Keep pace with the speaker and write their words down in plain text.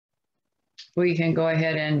we can go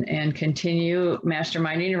ahead and continue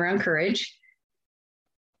masterminding around courage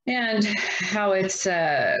and how it's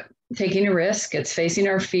taking a risk, it's facing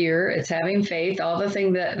our fear, it's having faith, all the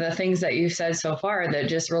things that you said so far that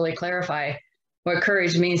just really clarify what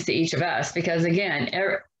courage means to each of us. Because again,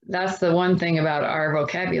 that's the one thing about our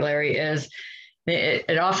vocabulary is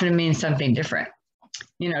it often means something different,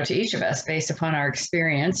 to each of us based upon our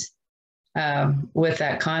experience with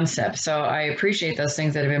that concept. So I appreciate those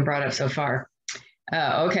things that have been brought up so far.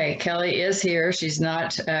 Okay, Kelly is here. She's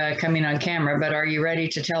not coming on camera, but are you ready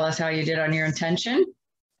to tell us how you did on your intention?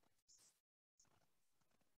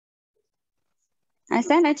 I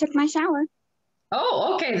said I took my shower.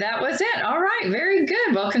 Oh, okay, that was it. All right, very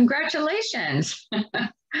good. Well, congratulations.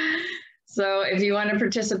 So if you want to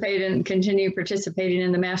participate and continue participating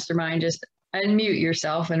in the mastermind, just unmute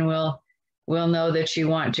yourself and we'll know that you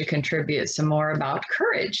want to contribute some more about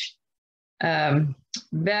courage.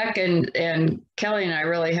 Beck and Kelly and I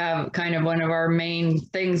really have kind of one of our main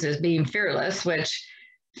things is being fearless, which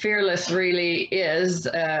fearless really is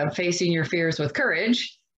facing your fears with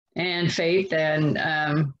courage and faith.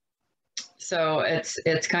 And so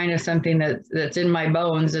it's kind of something that's in my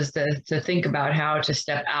bones is to think about how to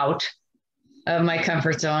step out of my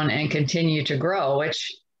comfort zone and continue to grow,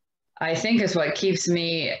 which I think is what keeps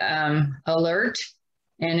me alert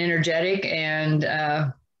and energetic and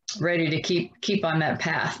ready to keep on that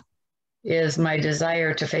path is my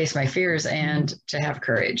desire to face my fears and to have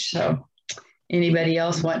courage. So anybody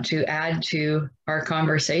else want to add to our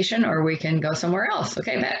conversation, or we can go somewhere else?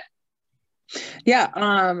 Okay, Matt.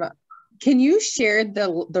 Yeah. Can you share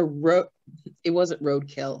the road? It wasn't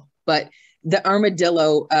roadkill, but the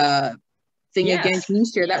armadillo thing again. Can you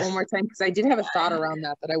share that one more time? Because I did have a thought around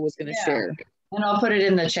that I was going to share. And I'll put it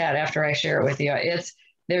in the chat after I share it with you.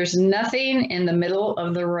 There's nothing in the middle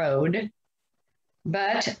of the road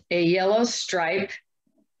but a yellow stripe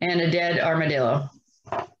and a dead armadillo.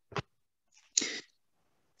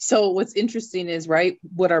 So what's interesting is, right,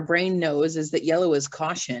 what our brain knows is that yellow is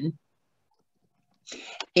caution.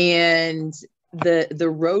 And the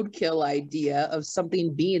roadkill idea of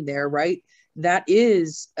something being there, right, that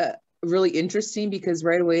is really interesting because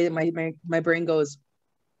right away my brain goes,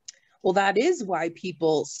 well, that is why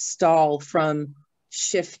people stall from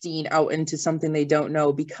shifting out into something they don't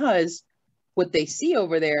know, because what they see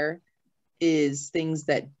over there is things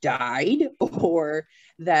that died, or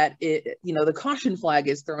that the caution flag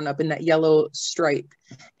is thrown up in that yellow stripe.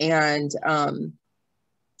 And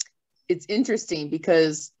it's interesting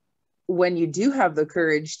because when you do have the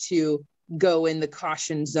courage to go in the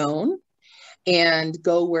caution zone and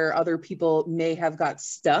go where other people may have got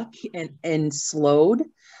stuck and slowed,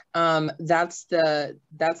 that's the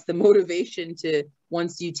motivation to,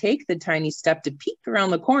 once you take the tiny step to peek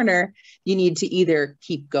around the corner, you need to either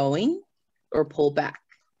keep going or pull back.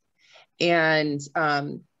 And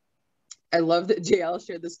I love that JL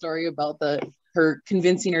shared the story about her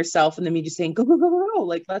convincing herself and then me just saying, go, go, go, go, go,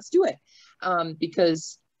 like, let's do it.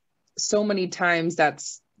 Because so many times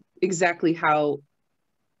that's exactly how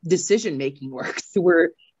decision-making works.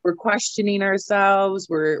 We're questioning ourselves,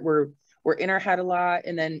 we're in our head a lot.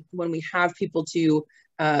 And then when we have people to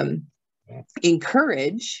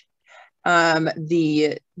encourage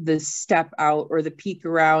the step out or the peek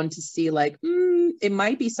around to see, like, it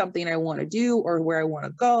might be something I want to do or where I want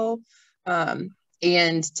to go,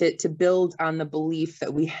 and to build on the belief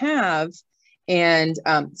that we have. And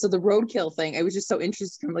so the roadkill thing, I was just so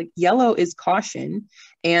interested. I'm like, yellow is caution,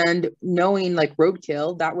 and knowing like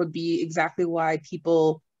roadkill, that would be exactly why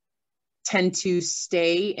people tend to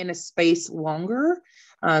stay in a space longer,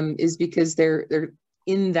 is because they're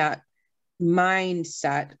in that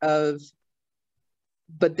mindset of,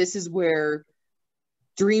 but this is where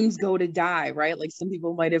dreams go to die, right? Like some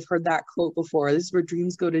people might have heard that quote before. This is where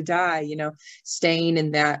dreams go to die, staying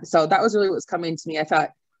in that. So that was really what was coming to me. I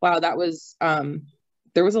thought, wow, that was,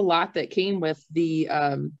 there was a lot that came with the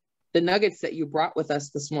nuggets that you brought with us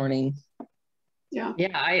this morning. Yeah,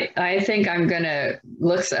 I think I'm going to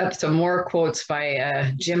look up some more quotes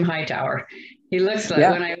by Jim Hightower. He looks like,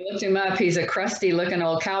 when I looked him up, he's a crusty looking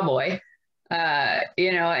old cowboy, and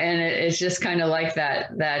it's just kind of like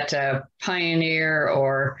that pioneer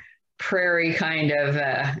or prairie kind of,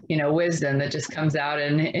 wisdom that just comes out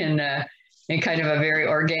in kind of a very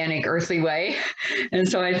organic, earthly way. And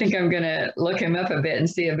so I think I'm going to look him up a bit and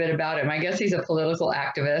see a bit about him. I guess he's a political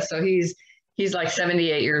activist. So he's like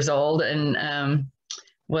 78 years old and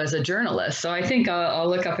was a journalist. So I think I'll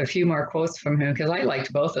look up a few more quotes from him because I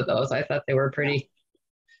liked both of those. I thought they were pretty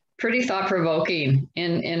thought-provoking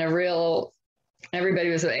in a real, everybody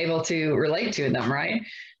was able to relate to them, right?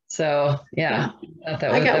 So yeah, I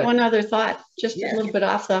got one other thought, just Yeah. a little bit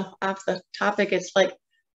off the topic. It's like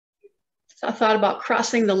I thought about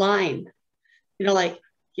crossing the line.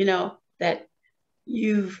 That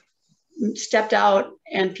you've stepped out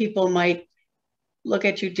and people might look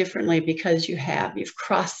at you differently because you've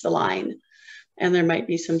crossed the line, and there might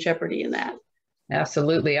be some jeopardy in that.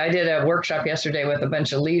 Absolutely. I did a workshop yesterday with a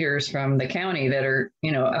bunch of leaders from the county that are,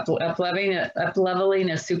 up-leveling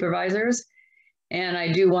as supervisors. And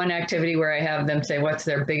I do one activity where I have them say what's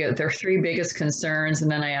their three biggest concerns.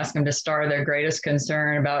 And then I ask them to star their greatest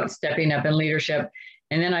concern about stepping up in leadership.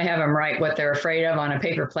 And then I have them write what they're afraid of on a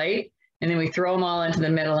paper plate. And then we throw them all into the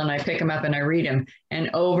middle and I pick them up and I read them. And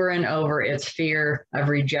over, it's fear of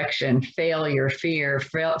rejection, failure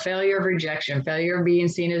of rejection, failure of being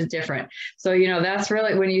seen as different. So, that's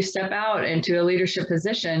really when you step out into a leadership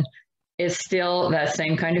position, it's still that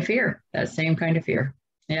same kind of fear,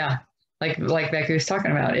 Yeah. Like Becky was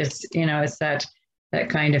talking about, it's that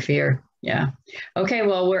kind of fear. Yeah. Okay.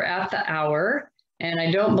 Well, we're at the hour. And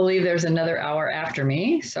I don't believe there's another hour after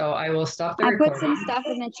me. So I will stop the recording. I put some stuff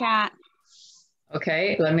in the chat.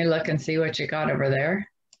 Okay, let me look and see what you got over there.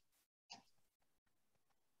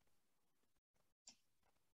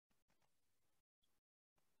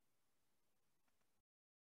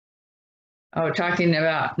 Oh, talking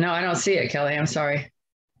about, no, I don't see it, Kelly. I'm sorry.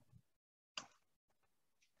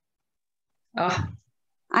 Oh.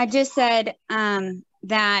 I just said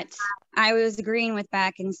that I was agreeing with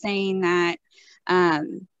Beck and saying that, I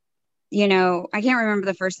can't remember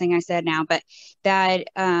the first thing I said now, but that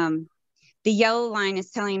the yellow line is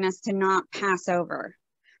telling us to not pass over,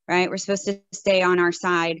 right? We're supposed to stay on our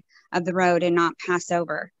side of the road and not pass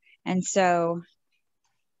over. And so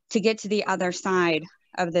to get to the other side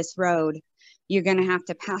of this road, you're going to have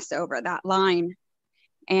to pass over that line.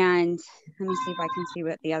 And let me see if I can see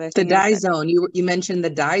what the other thing is. The die zone. You mentioned the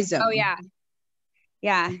die zone. Oh, yeah.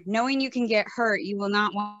 Yeah. Knowing you can get hurt, you will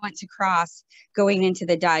not want to cross going into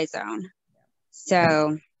the die zone.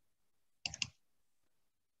 So.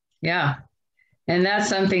 Yeah. And that's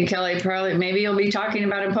something, Kelly, maybe you'll be talking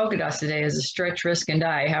about in Polka Dots today is a stretch, risk, and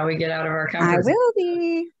die, how we get out of our comfort zone. I will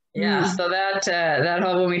be. Yeah. So that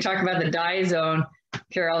whole, when we talk about the die zone,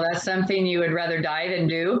 Carol, that's something you would rather die than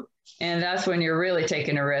do. And that's when you're really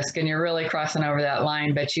taking a risk and you're really crossing over that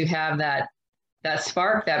line, but you have that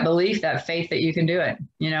spark, that belief, that faith that you can do it,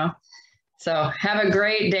 So have a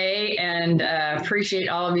great day and appreciate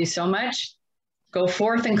all of you so much. Go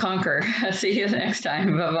forth and conquer. See you next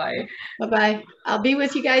time. Bye-bye. Bye-bye. I'll be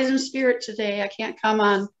with you guys in spirit today. I can't come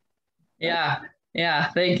on. Yeah.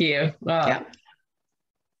 Thank you. Wow. Yeah.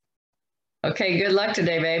 Okay. Good luck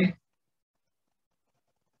today, babe.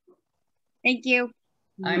 Thank you.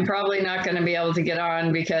 I'm probably not going to be able to get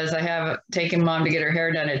on because I have taken Mom to get her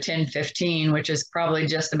hair done at 10:15, which is probably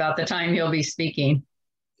just about the time you'll be speaking.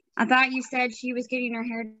 I thought you said she was getting her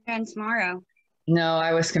hair done tomorrow. No,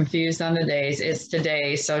 I was confused on the days. It's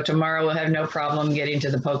today. So tomorrow we'll have no problem getting to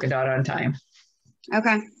the polka dot on time.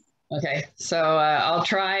 Okay. Okay. So I'll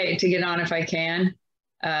try to get on if I can,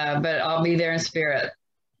 but I'll be there in spirit.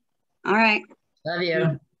 All right. Love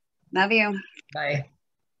you. Love you. Bye.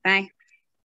 Bye.